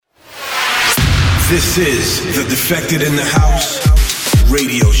This is the Defected in the House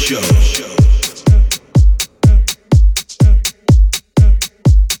radio show. Show.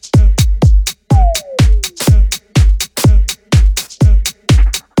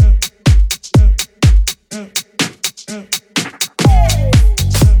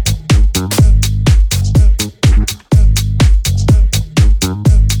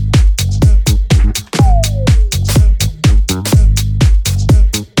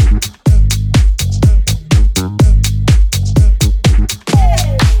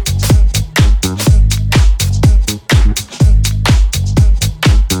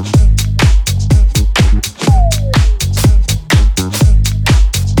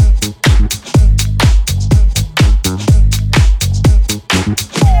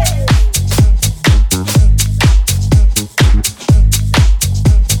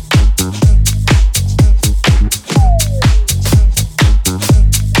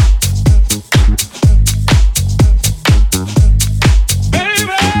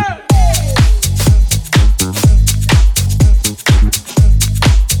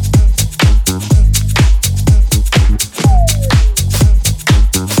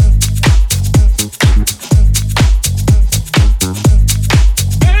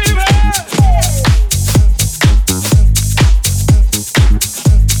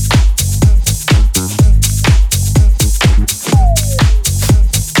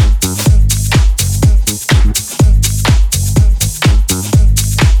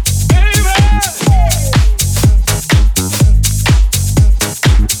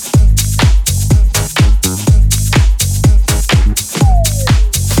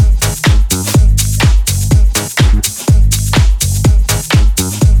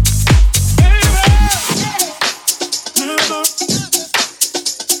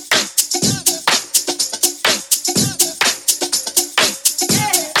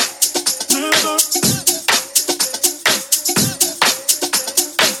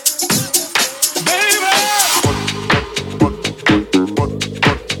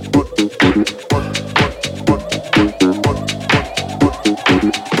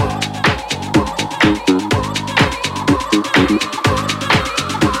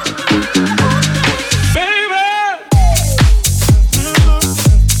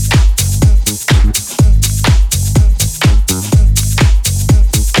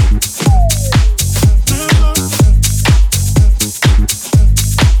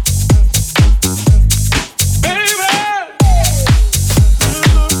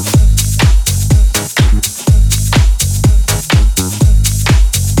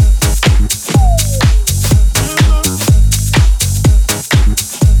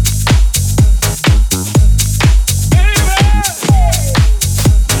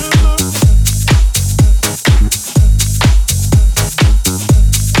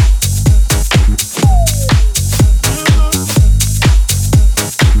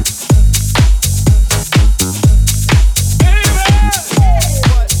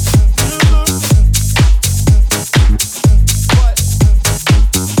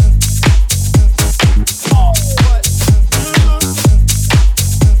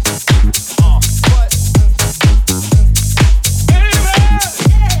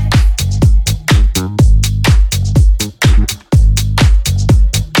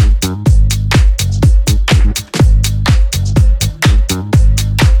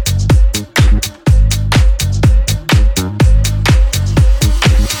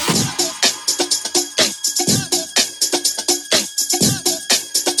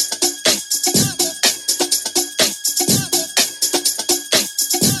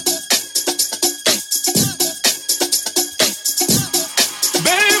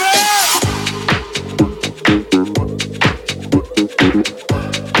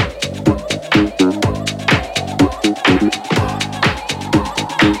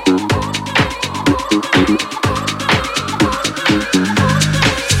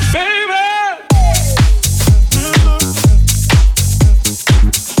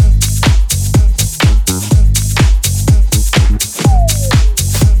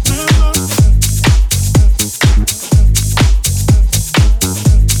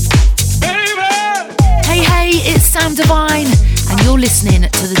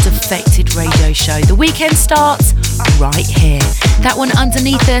 The weekend starts right here. That one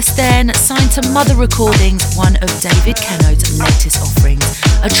underneath us then, signed to Mother Recordings, one of David Keno's latest offerings.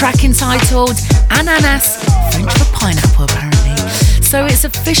 A track entitled Ananas, French for pineapple apparently. So it's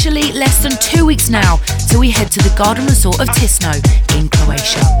officially less than 2 weeks now till we head to the Garden Resort of Tisno in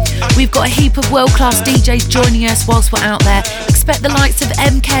Croatia. We've got a heap of world-class DJs joining us whilst we're out there. Expect the likes of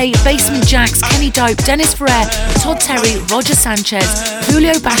MK, Basement Jaxx, Kenny Dope, Dennis Ferrer, Todd Terry, Roger Sanchez,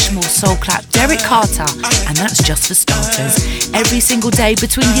 Julio Bashmore, Soulclap, Derek Carter, and that's just for starters. Every single day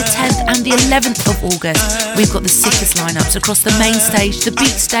between the 10th and the 11th of August, we've got the sickest lineups across the main stage, the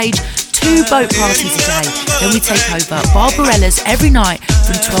beat stage, 2 boat parties a day. Then we take over Barbarella's every night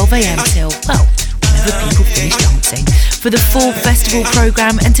from 12 a.m. till, well, whenever people finish dancing. For the full festival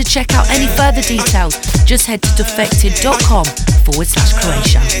programme and to check out any further details, just head to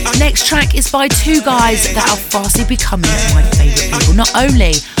defected.com/Croatia. Next track is by 2 guys that are fastly becoming my favourite people. Not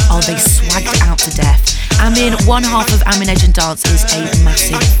only are they swagged out to death, Amin, one half of Amin Edge and Dance, is a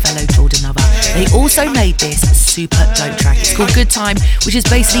massive fellow Jordan lover. They also made this super dope track. It's called Good Time, which is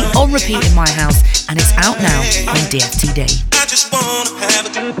basically on repeat in my house, and it's out now on DFTD. I just wanna have a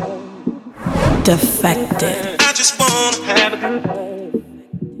good time. Defected. I just wanna have a good time.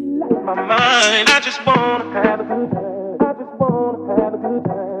 My mind. I just wanna have a good time. I just wanna have a good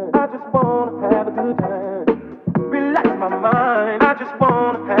time. I just wanna have a good time. Relax my mind. I just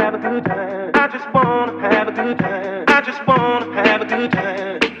wanna have a good time. I just wanna have a good time. I just wanna have a good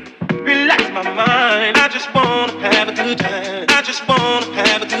time. Relax my mind. I just wanna have a good time. I just wanna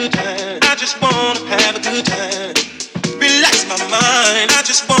have a good time. I just wanna have a good time. Relax my mind. I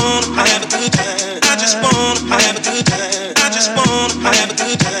just wanna have a good time. I just wanna have a good time. I just wanna have a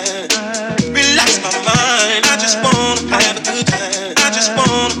good time. Relax my mind. I just wanna have a good time. I just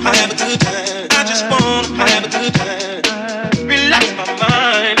wanna have a good time. I just wanna have a good time. Relax my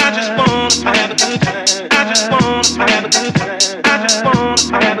mind. I just wanna have a good time. I just wanna have a good time. I just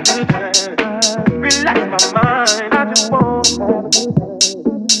wanna have a good time. Relax my mind. I just wanna have a good time.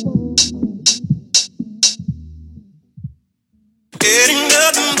 Getting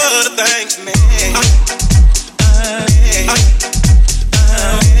nothing but a thanks, man.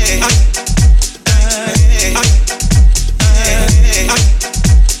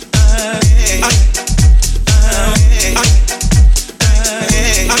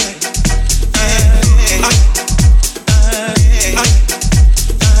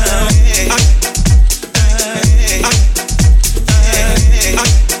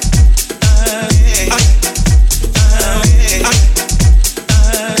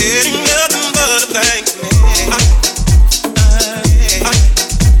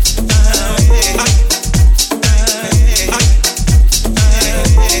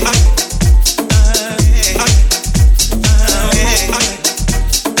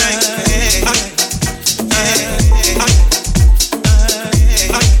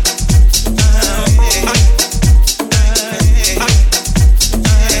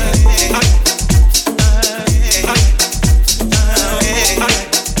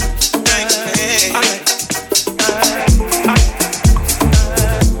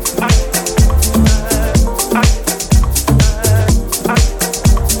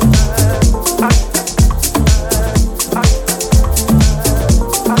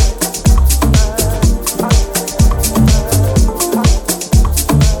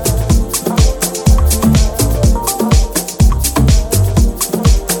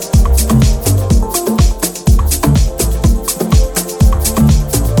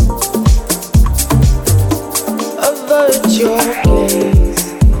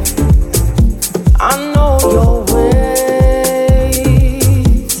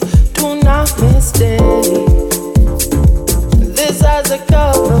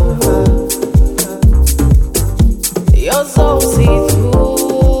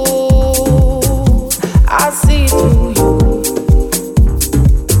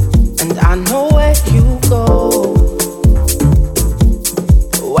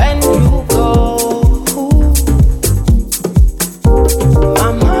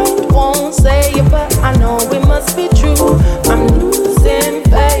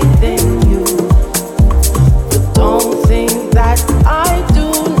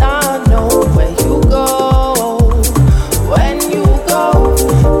 When you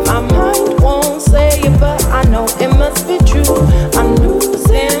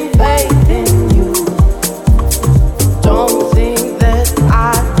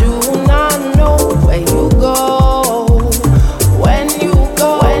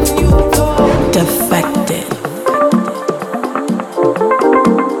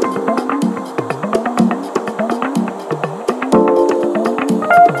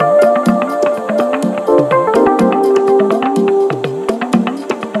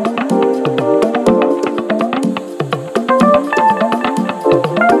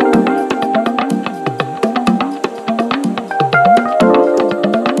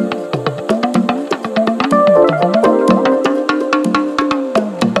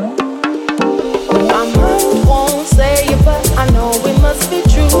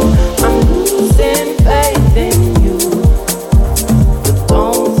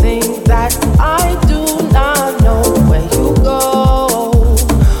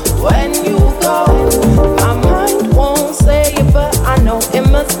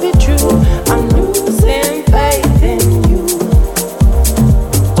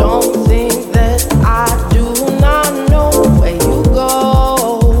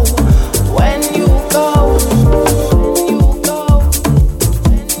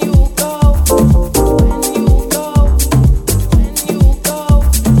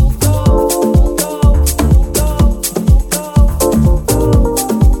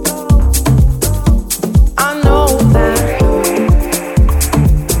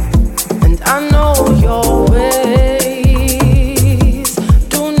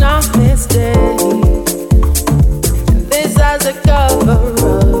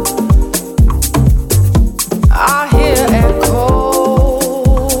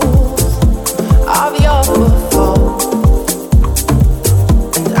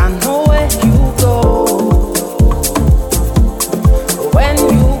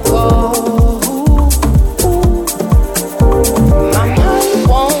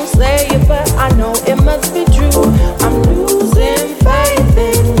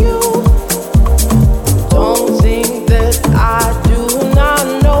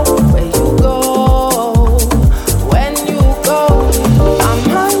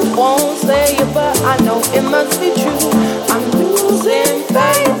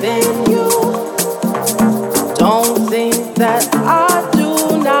that I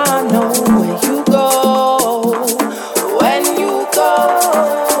do not know where you go when you go.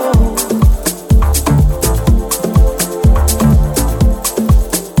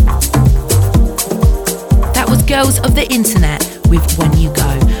 That was Girls of the Internet with When You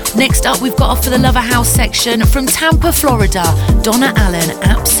Go. Next up, we've got off for the Lover House section from Tampa, Florida, Donna Allen,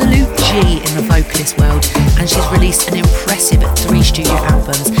 absolute G in the vocalist world, and she's released an impressive 3 studio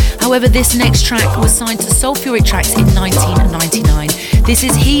albums. However, this next track was signed to Sulphuric Tracks in 1999. This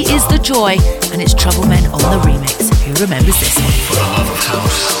is He Is the Joy, and it's Trouble Men on the remix. Who remembers this one? For the love of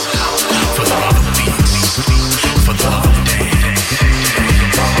house, for the love of beats, for the love of dance.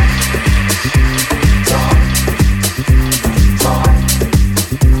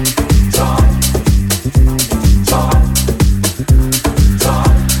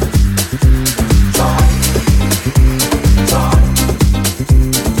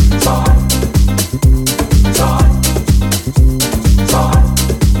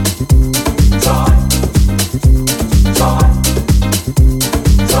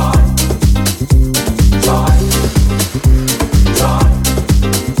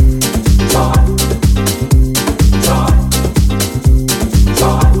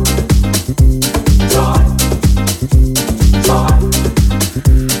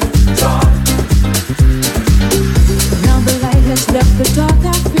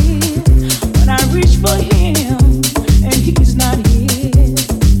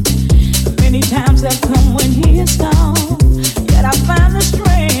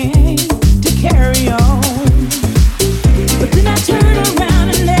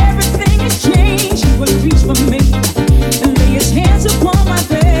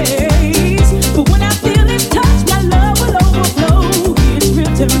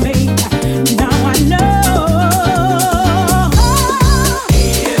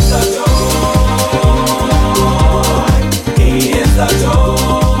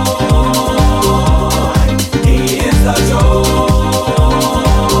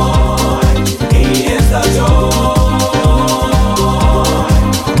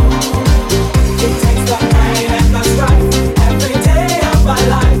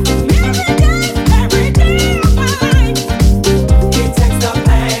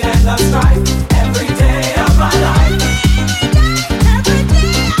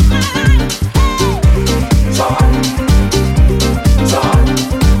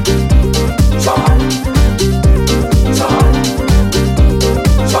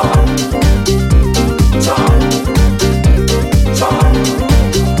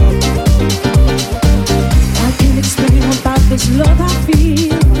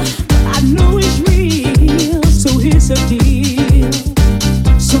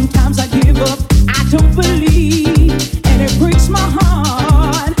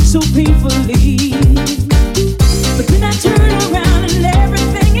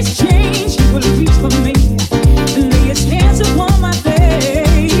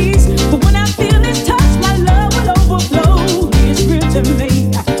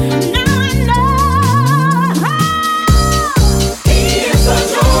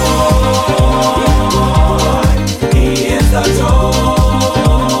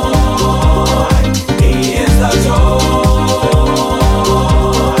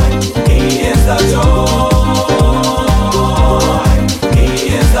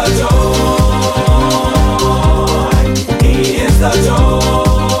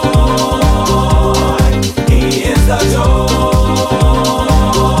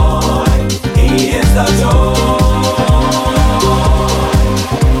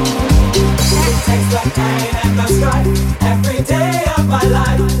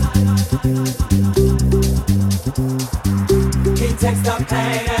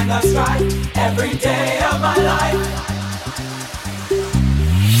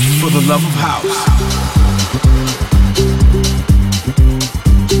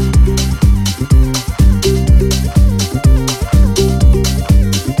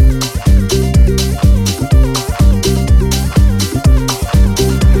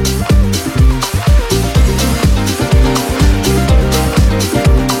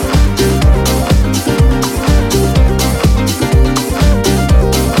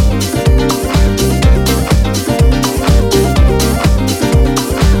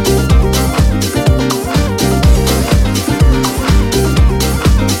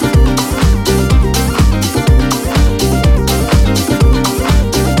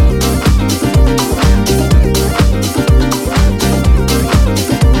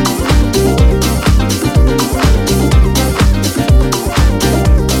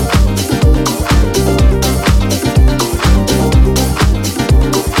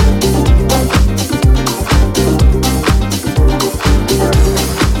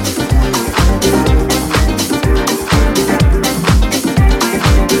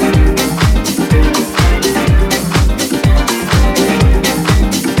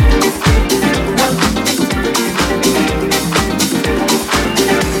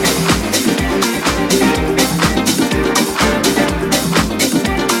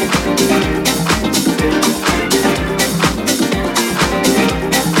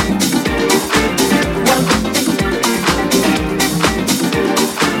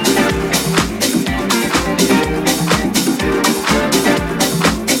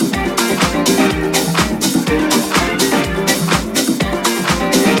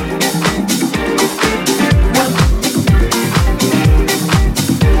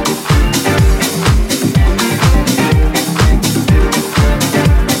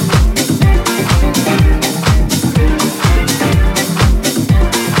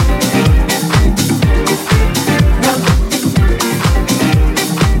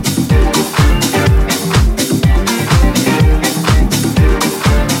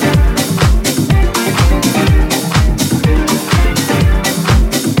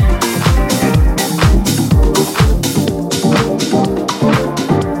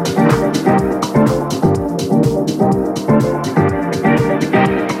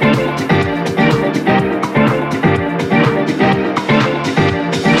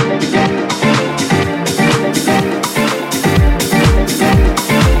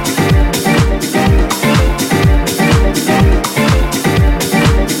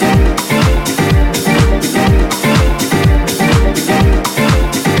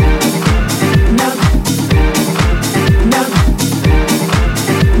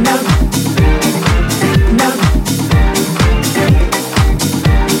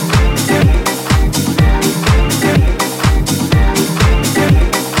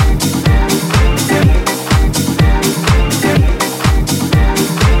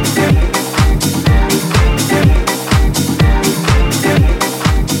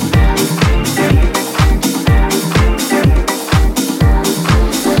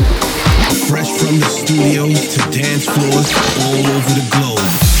 From the studios to dance floors all over the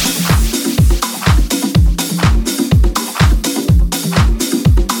globe.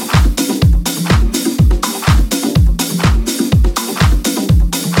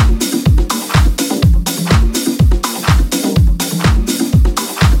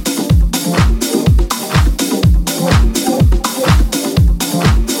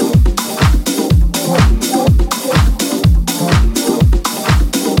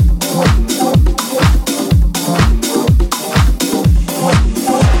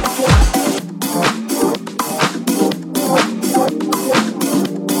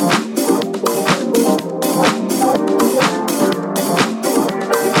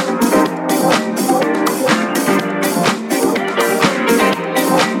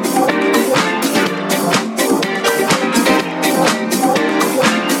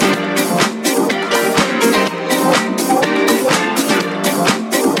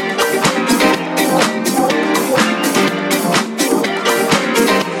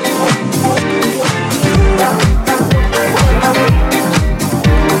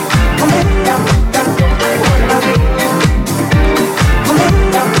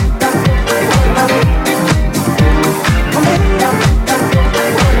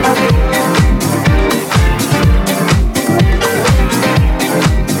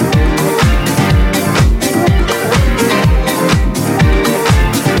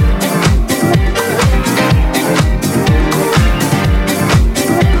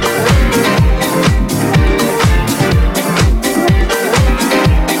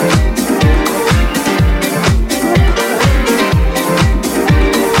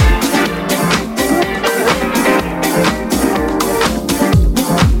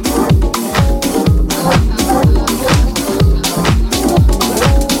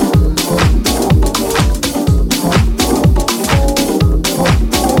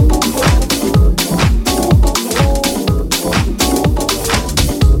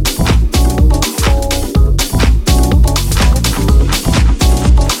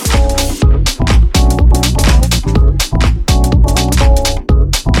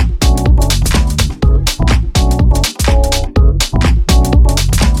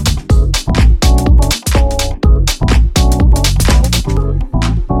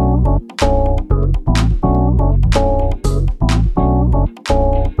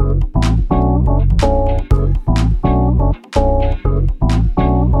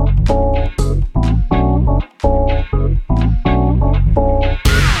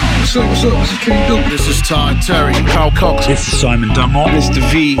 What's up? This is King Duke. This is Todd Terry. Carl Cox. This is Simon Dunmore. Mr.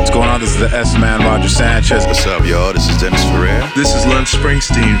 V. What's going on? This is the S-Man, Roger Sanchez. What's up, y'all? This is Dennis Ferrer. This is Len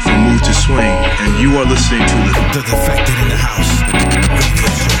Springsteen from Move to Swing, and you are listening to The Defected in the House.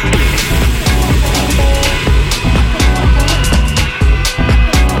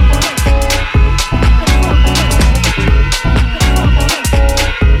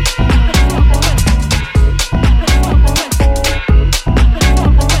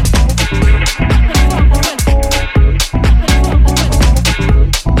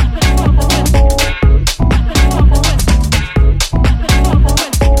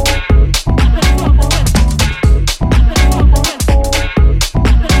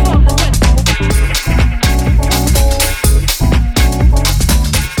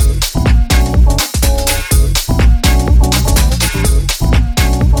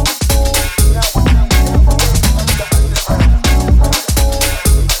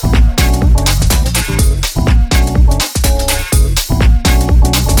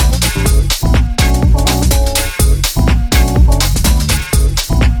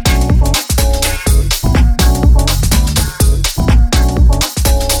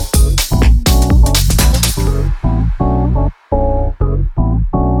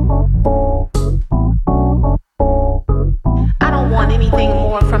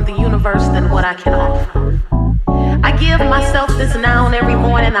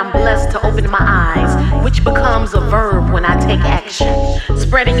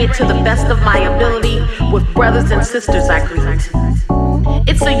 Sisters I greet.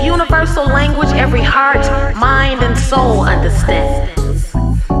 It's a universal language every heart, mind, and soul understands.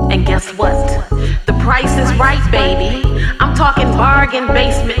 And guess what? The price is right, baby. I'm talking bargain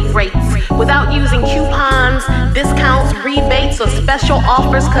basement rates without using coupons, discounts, rebates, or special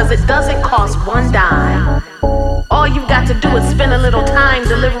offers, cause it doesn't cost one dime. All you've got to do is spend a little time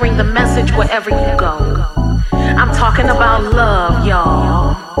delivering the message wherever you go. I'm talking about love,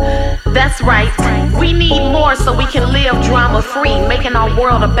 y'all. That's right, we need more so we can live drama-free, making our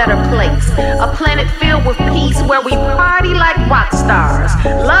world a better place. A planet filled with peace where we party like rock stars,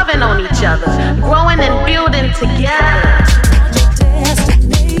 loving on each other, growing and building together.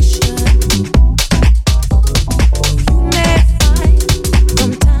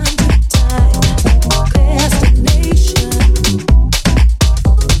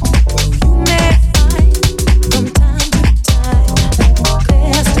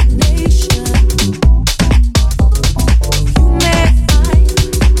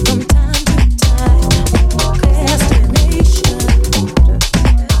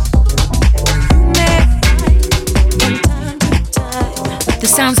 The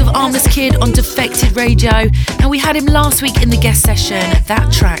sounds of Armless Kid on Defected Radio, and we had him last week in the guest session.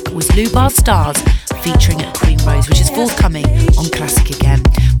 That track was Lubar Stars featuring Queen Rose, which is forthcoming on Classic Again.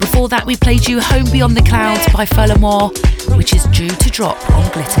 Before that, we played you Home Beyond the Clouds by Furlormore, which is due to drop on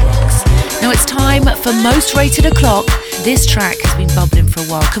Glitterbox. Now it's time for Most Rated O'Clock. This track has been bubbling for a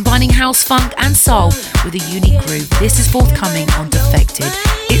while, combining house, funk and soul with a unique groove. This is forthcoming on Defected.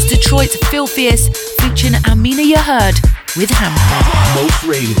 It's Detroit's Filthiest featuring Amina Yaherd with Hamper. Most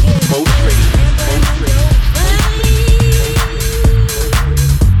rated, most rated, most rated.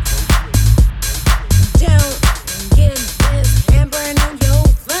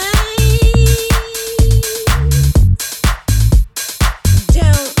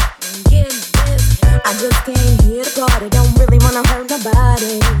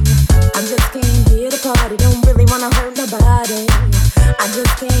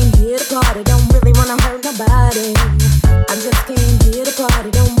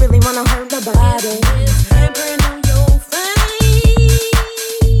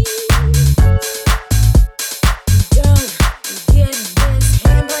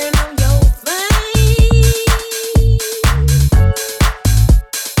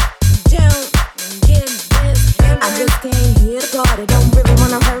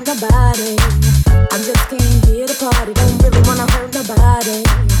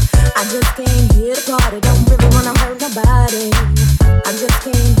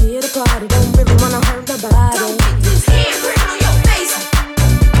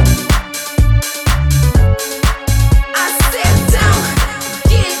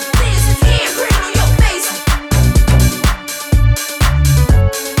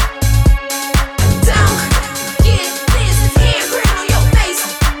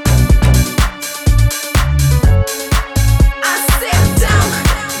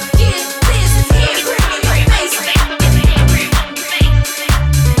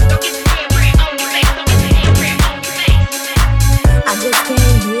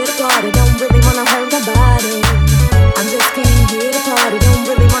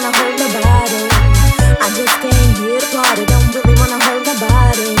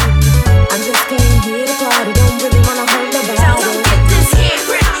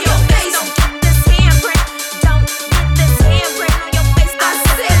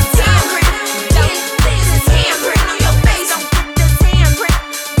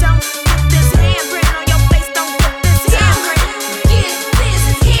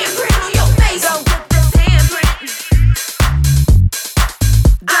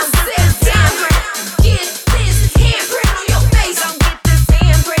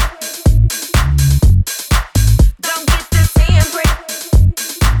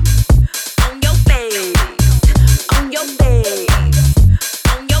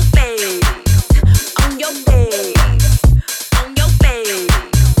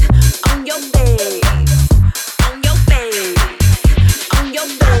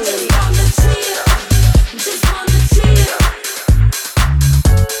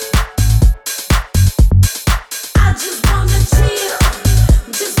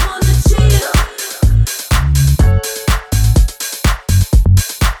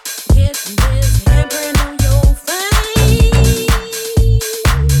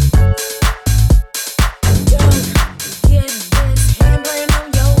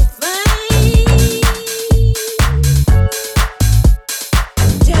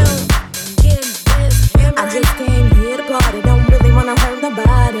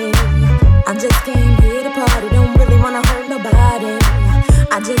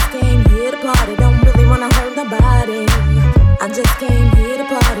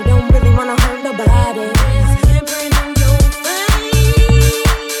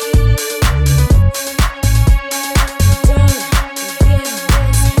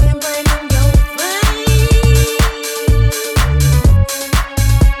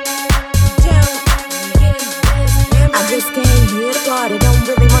 I just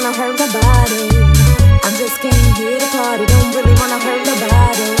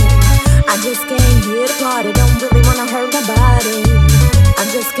came here to party, don't really wanna hurt nobody.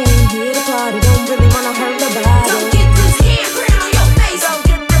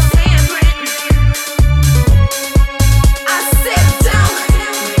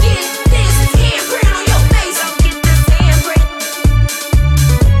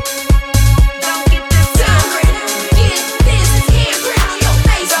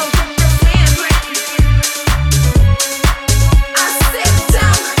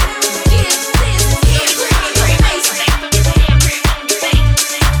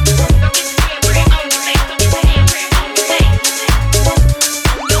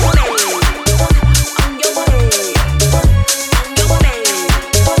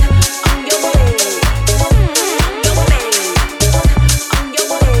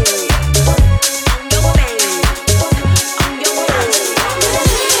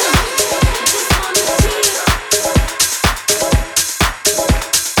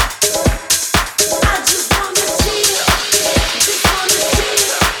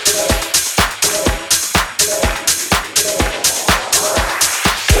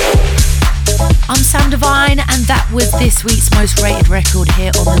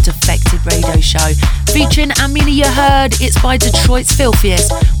 Featuring Amina You Heard, it's by Detroit's Filthiest,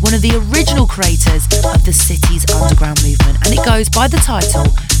 one of the original creators of the city's underground movement, and it goes by the title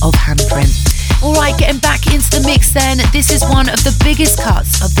of Handprint. Alright, getting back into the mix then, this is one of the biggest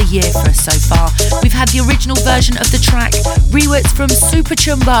cuts of the year for us so far. We've had the original version of the track, Rewits from Super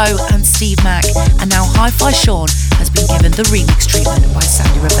Chumbo and Steve Mack, and now Hi-Fi Sean has been given the remix treatment by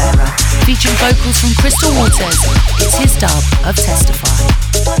Sandy Rivera. Featuring vocals from Crystal Waters, it's his dub of Testify.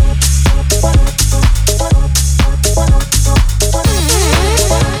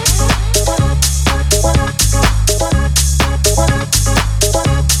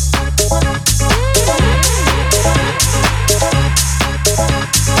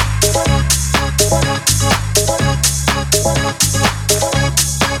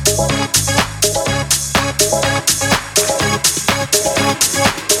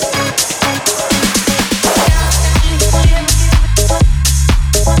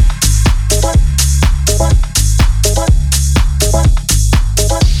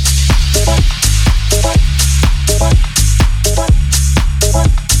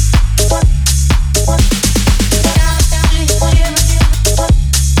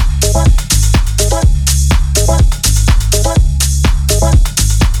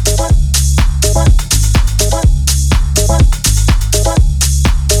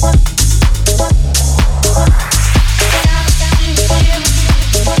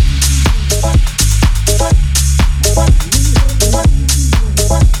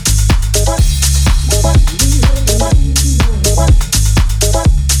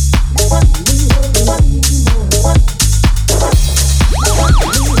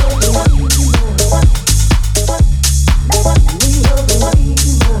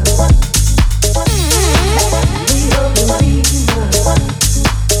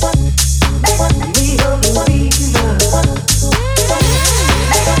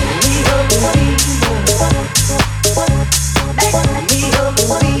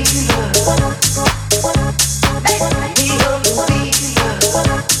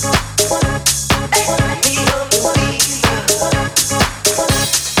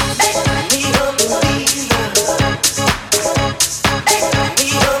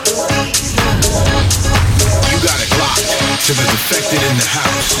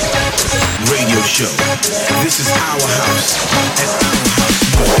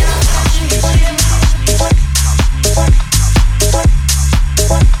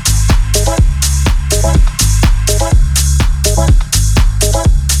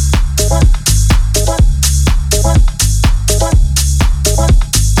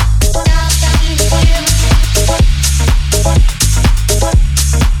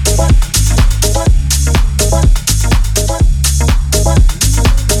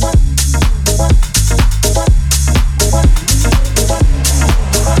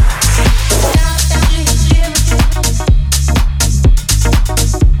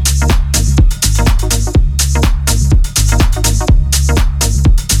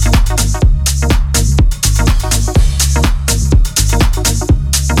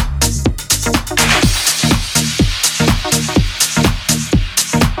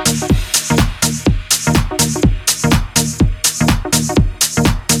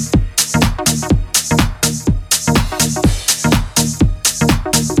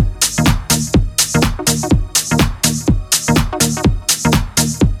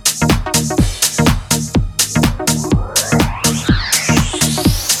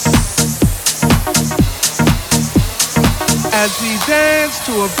 As we dance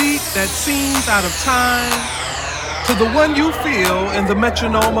to a beat that seems out of time, to the one you feel in the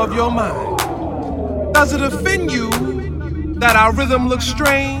metronome of your mind. Does it offend you that our rhythm looks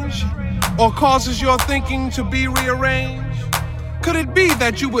strange or causes your thinking to be rearranged? Could it be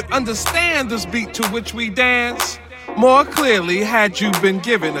that you would understand this beat to which we dance more clearly had you been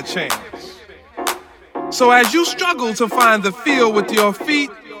given a chance? So as you struggle to find the feel with your feet,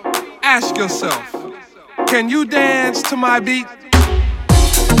 ask yourself, can you dance to my beat?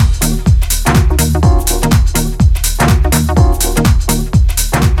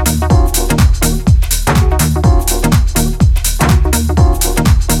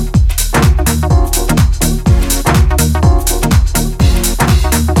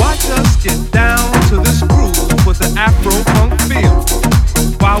 Watch us get down to this groove with an Afro-punk feel,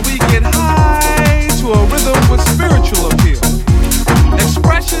 while we get high to a rhythm with spiritual appeal.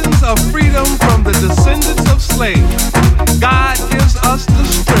 Expressions of freedom from the descendants of slaves. God gives us the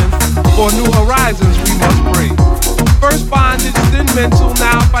strength for new horizons we must bring. First bondage, then mental,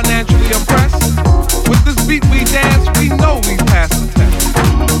 now financially oppressed. With this beat we dance, we know we passed the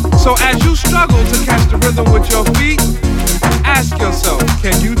test. So as you struggle to catch the rhythm with your feet, ask yourself,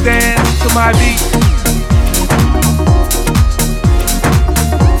 can you dance to my beat?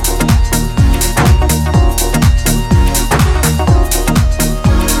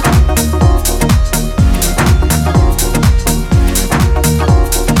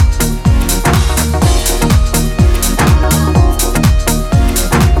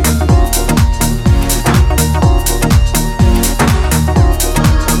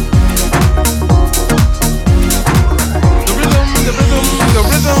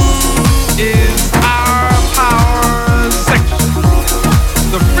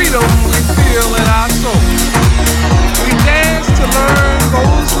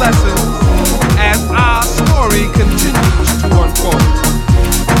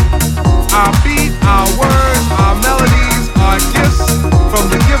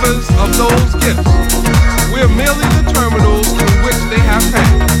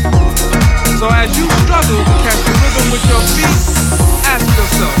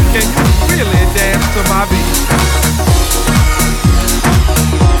 my beat.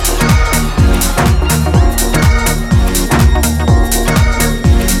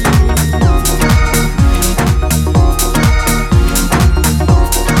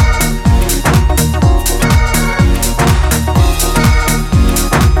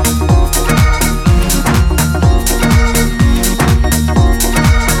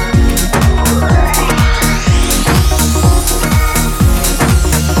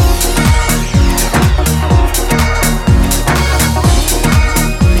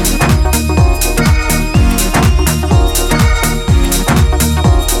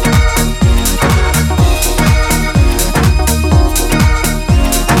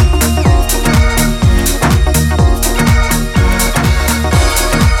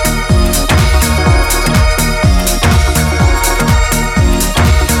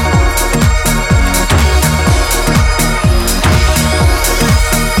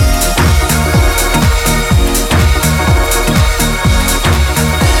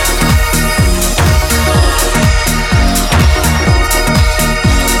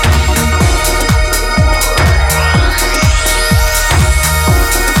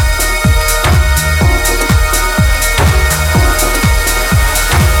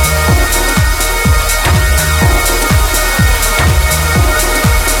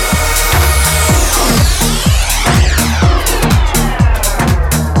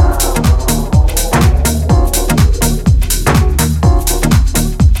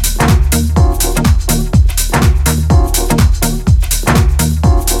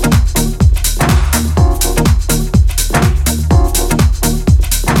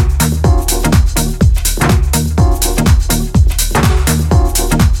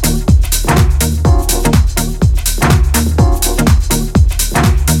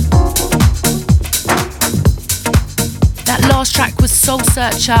 Soul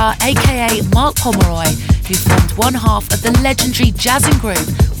Searcher, aka Mark Pomeroy, who formed one half of the legendary Jazzin' Group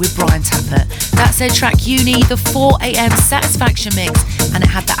with Brian Tappert. That's their track Uni, the 4am Satisfaction mix, and it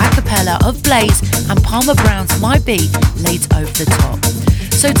had the a cappella of Blaze and Palmer Brown's My Beat laid over the top.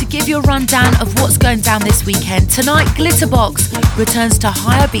 So to give you a rundown of what's going down this weekend, tonight Glitterbox returns to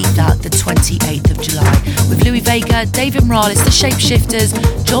Higher Ibiza the 28th of July with Louis Vega, David Morales, the Shapeshifters,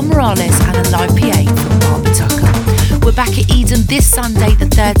 John Morales and a live PA from Barbara Tucker. We're back at Eden this Sunday the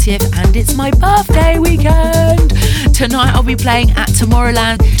 30th and it's my birthday weekend. Tonight I'll be playing at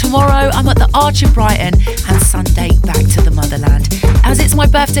Tomorrowland. Tomorrow I'm at the Arch in Brighton and Sunday back to the motherland. As it's my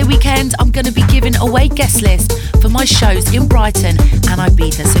birthday weekend, I'm going to be giving away guest list for my shows in Brighton and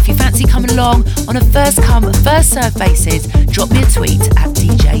Ibiza. So if you fancy coming along on a first come, first serve basis, drop me a tweet at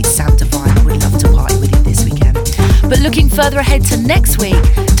DJ Sound Divine. We'd love to party with you this weekend. But looking further ahead to next week,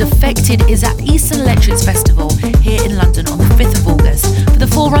 Defected is at Eastern Electrics Festival here in London on the 5th of August. For the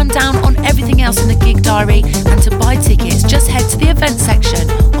full rundown on everything else in the gig diary and to buy tickets, just head to the event section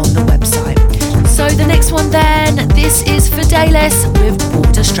on the website. So the next one then, this is Fidelis with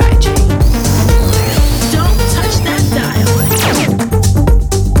Border Strategy. Don't touch that dial.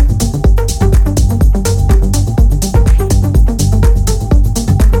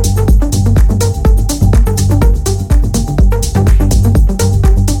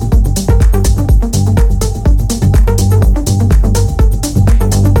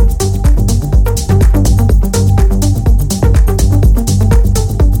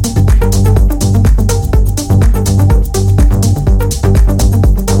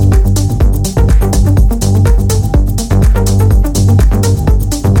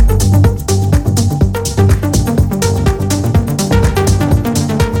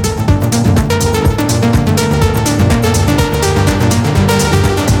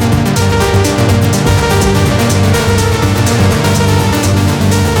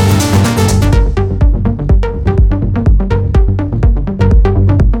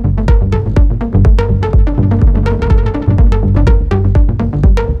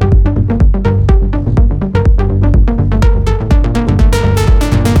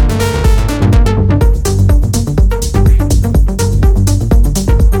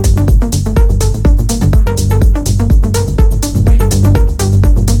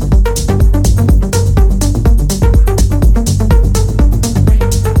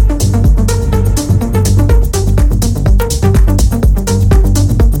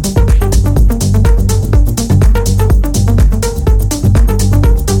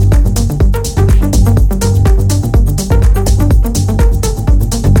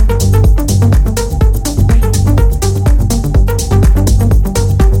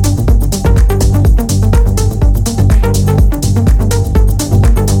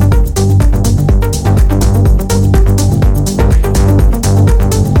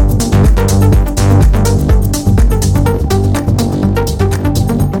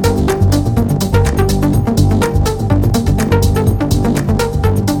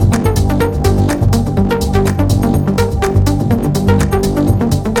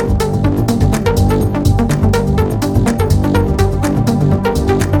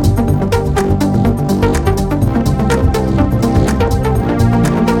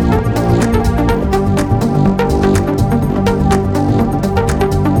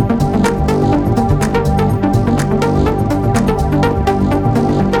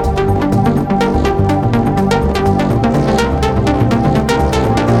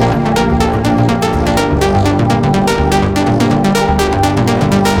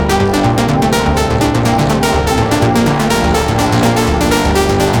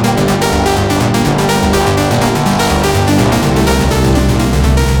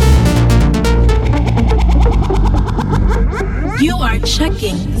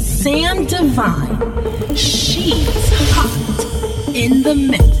 Sam Divine. She's hot in the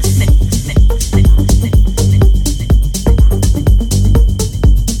mix.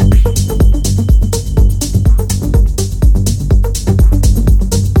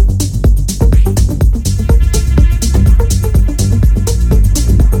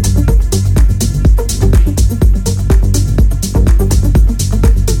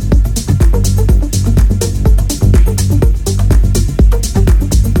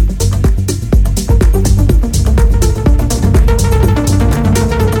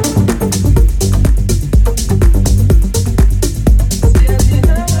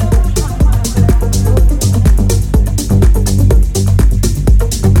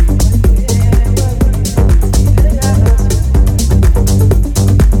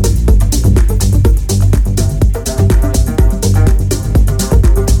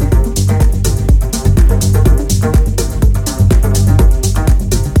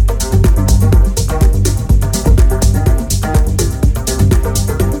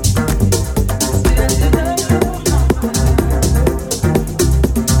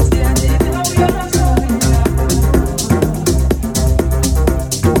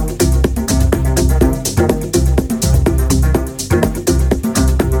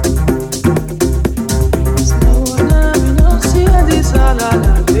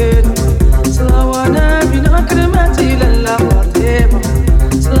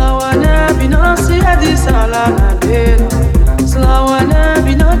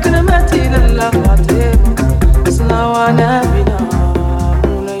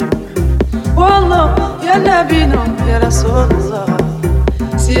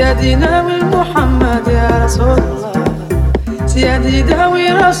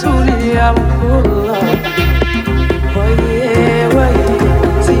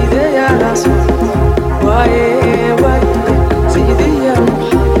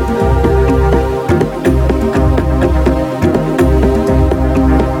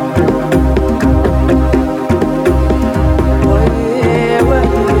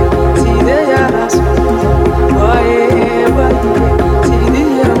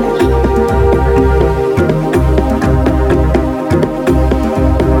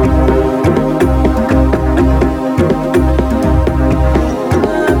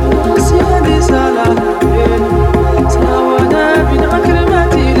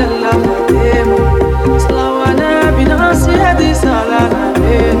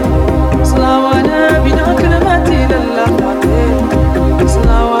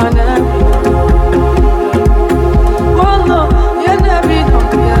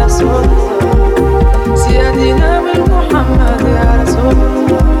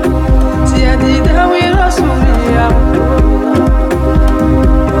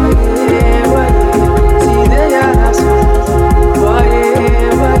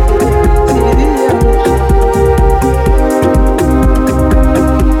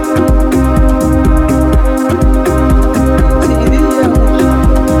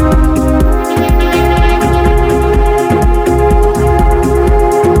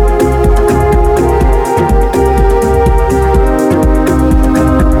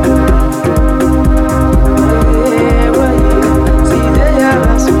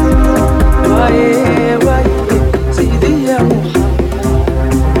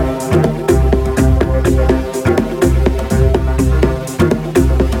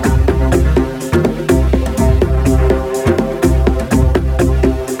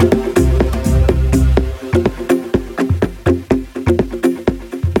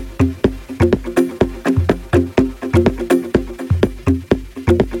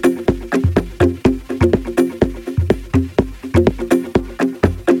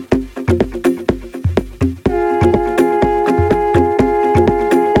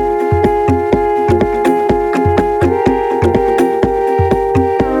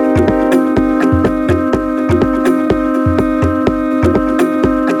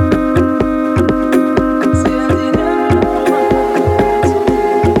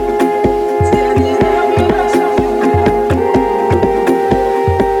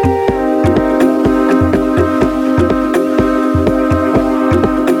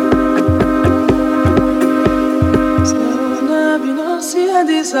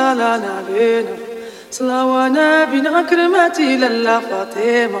 صلوانا بنا كرمتي للا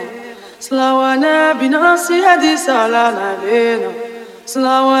فاطمة صلوانا بنا سيدي سالانا بينا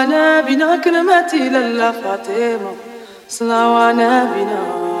صلوانا بنا كرمتي للا فاطمة صلوانا بنا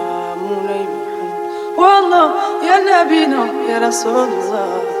مولاي محمد والله يا نبينا يا رسول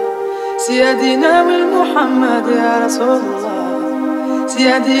الله سيدنا والمحمد يا رسول الله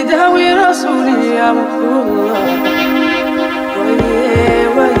سيدي داوي رسولي يا مكتوب الله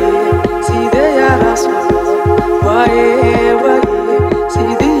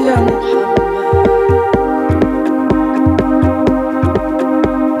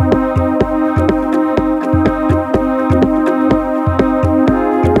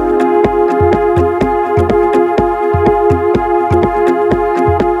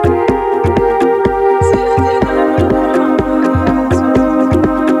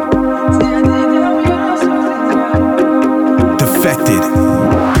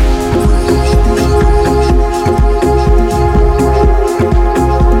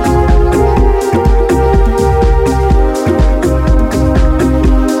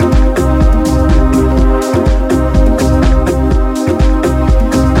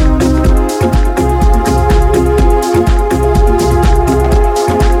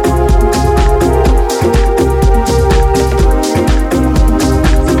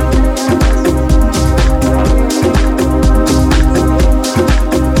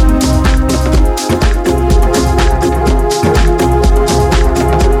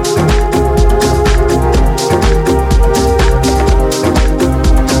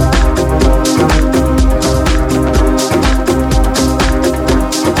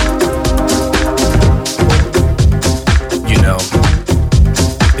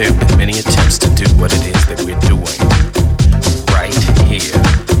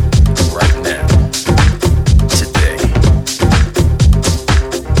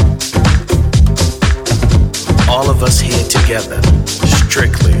of us here together,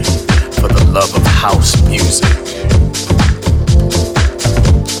 strictly for the love of house music.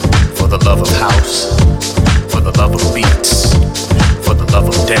 For the love of house, for the love of beats, for the love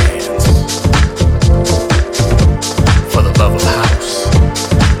of dance. For the love of house,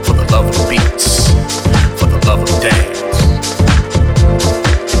 for the love of beats, for the love of dance.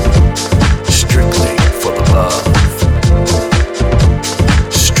 Strictly for the love.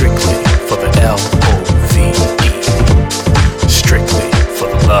 Strictly for the L-O-V-E. Strictly for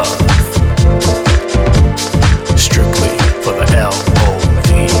the love. Strictly for the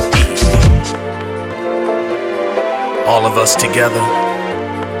L-O-V-E. All of us together,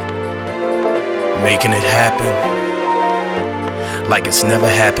 making it happen like it's never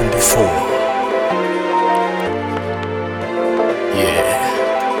happened before. Yeah.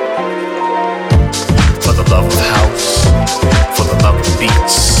 For the love of house, for the love of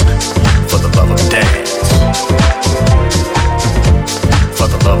beats, for the love of dance. For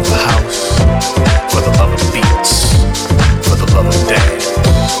the love of house, for the love of beats, for the love of dance.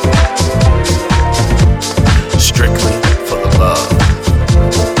 Strictly for the love.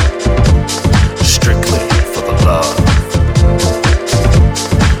 Strictly for the love.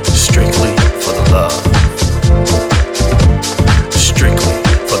 Strictly for the love. Strictly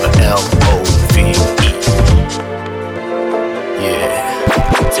for the L-O-V-E. Yeah.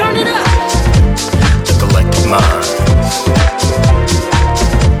 Turn it up. The collective mind.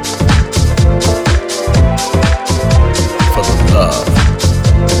 For the love.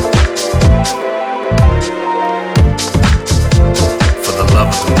 For the love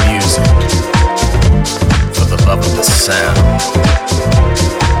of the music. For the love of the sound.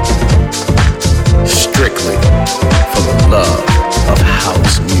 Strictly for the love of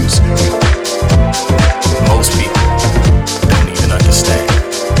house music. Most people don't even understand.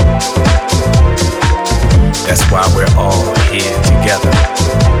 That's why we're all here together,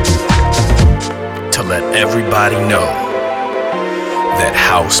 to let everybody know that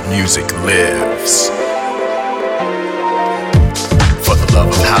house music lives. For the love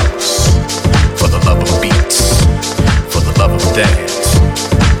of house, for the love of beats, for the love of dance.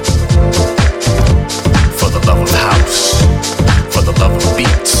 For the love of house, for the love of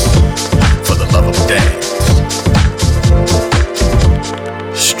beats, for the love of dance.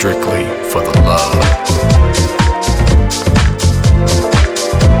 Strictly for the love.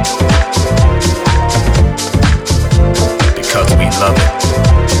 Because we love it,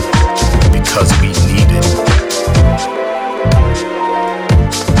 because we need it,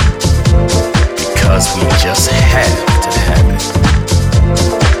 because we just have to have it.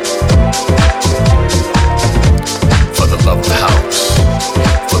 For the love of house,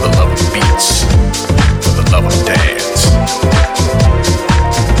 for the love of beats, for the love of dance.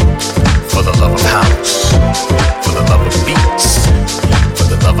 For the love of house, for the love of beats, for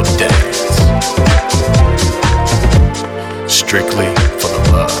the love of dance. Strictly for the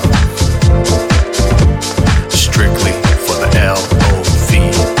love. Strictly for the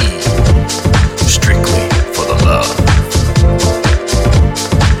L-O-V-E. Strictly for the love.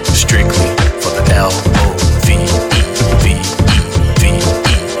 Strictly for the L-O-V-E.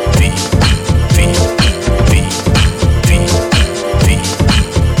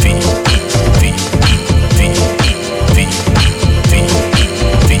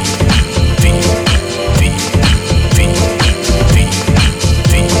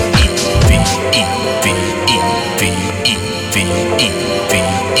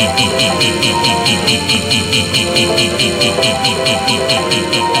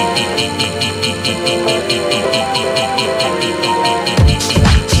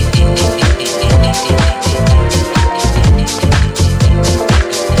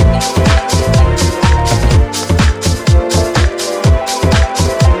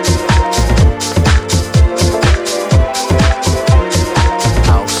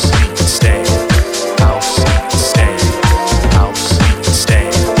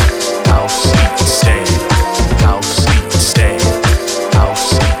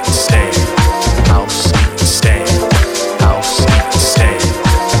 Stand.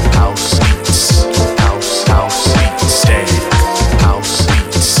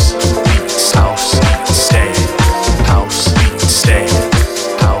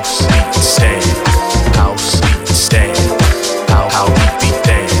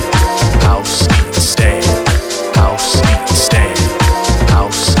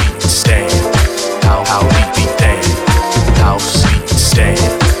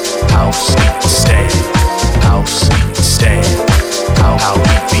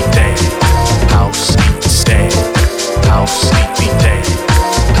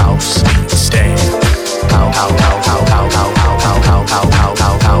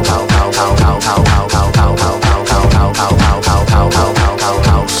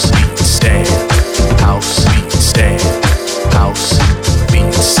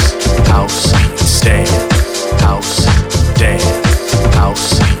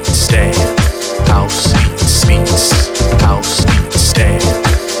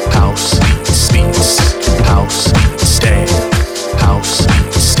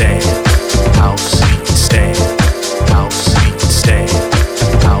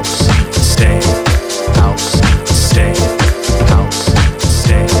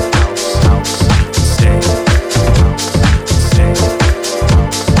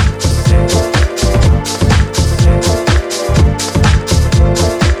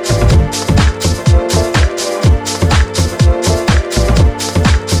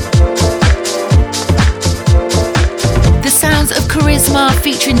 Charisma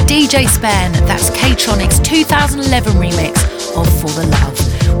featuring DJ Spen. That's K-Tronic's 2011 remix of For the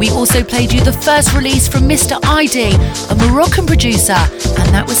Love. We also played you the first release from Mr. ID, a Moroccan producer, and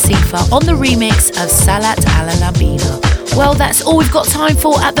that was Sifa on the remix of Salat Ala Lambina. Well, that's all we've got time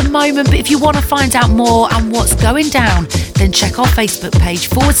for at the moment, but if you want to find out more and what's going down, then check our Facebook page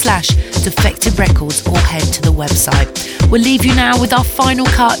 /Defected Records or head to the website. We'll leave you now with our final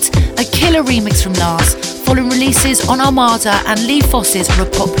cut, a killer remix from Lars, following releases on Armada and Lee Foss's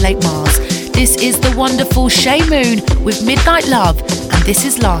Repopulate Mars. This is the wonderful Shay Moon with Midnight Love, and this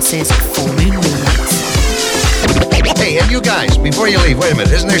is Lars's Full Moon remix. Hey, and you guys, before you leave, wait a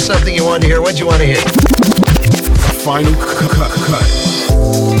minute, isn't there something you wanted to hear? What'd you want to hear? Final cut.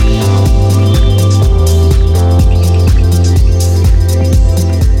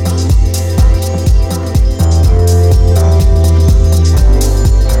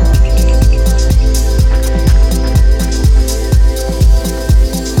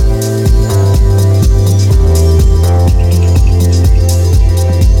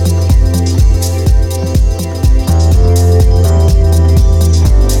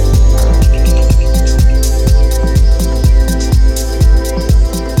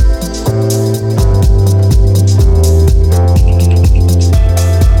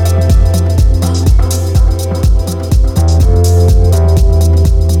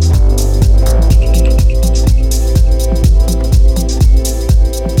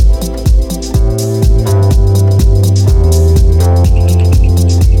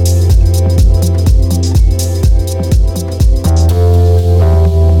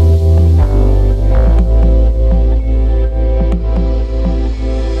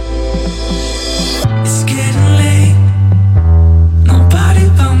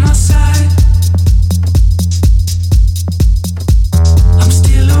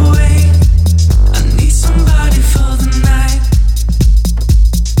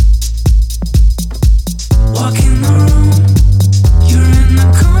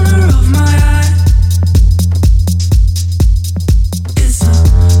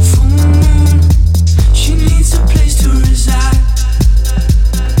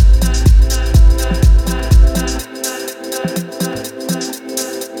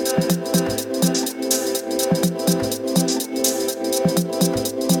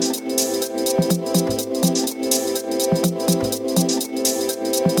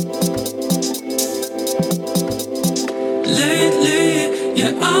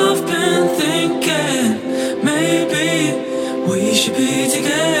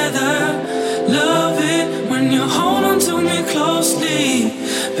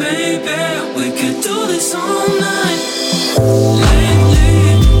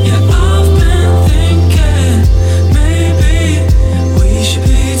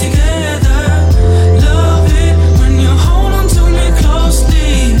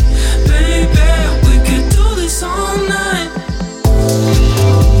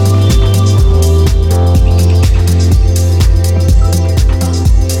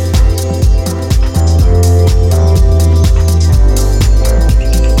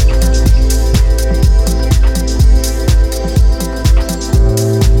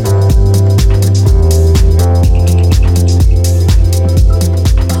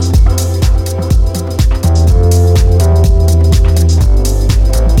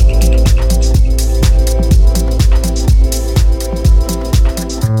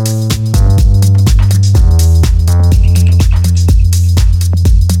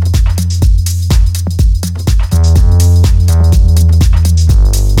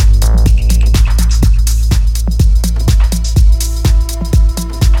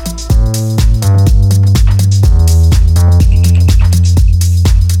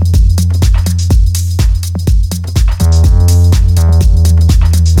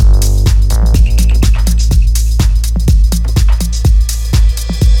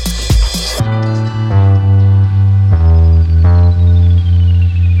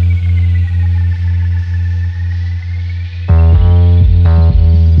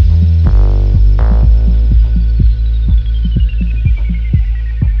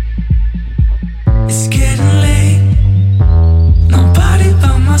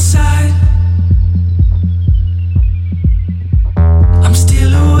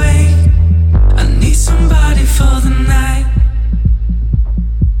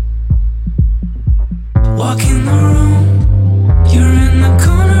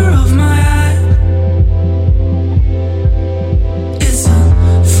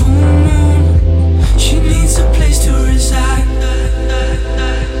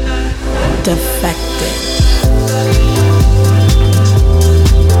 Defected.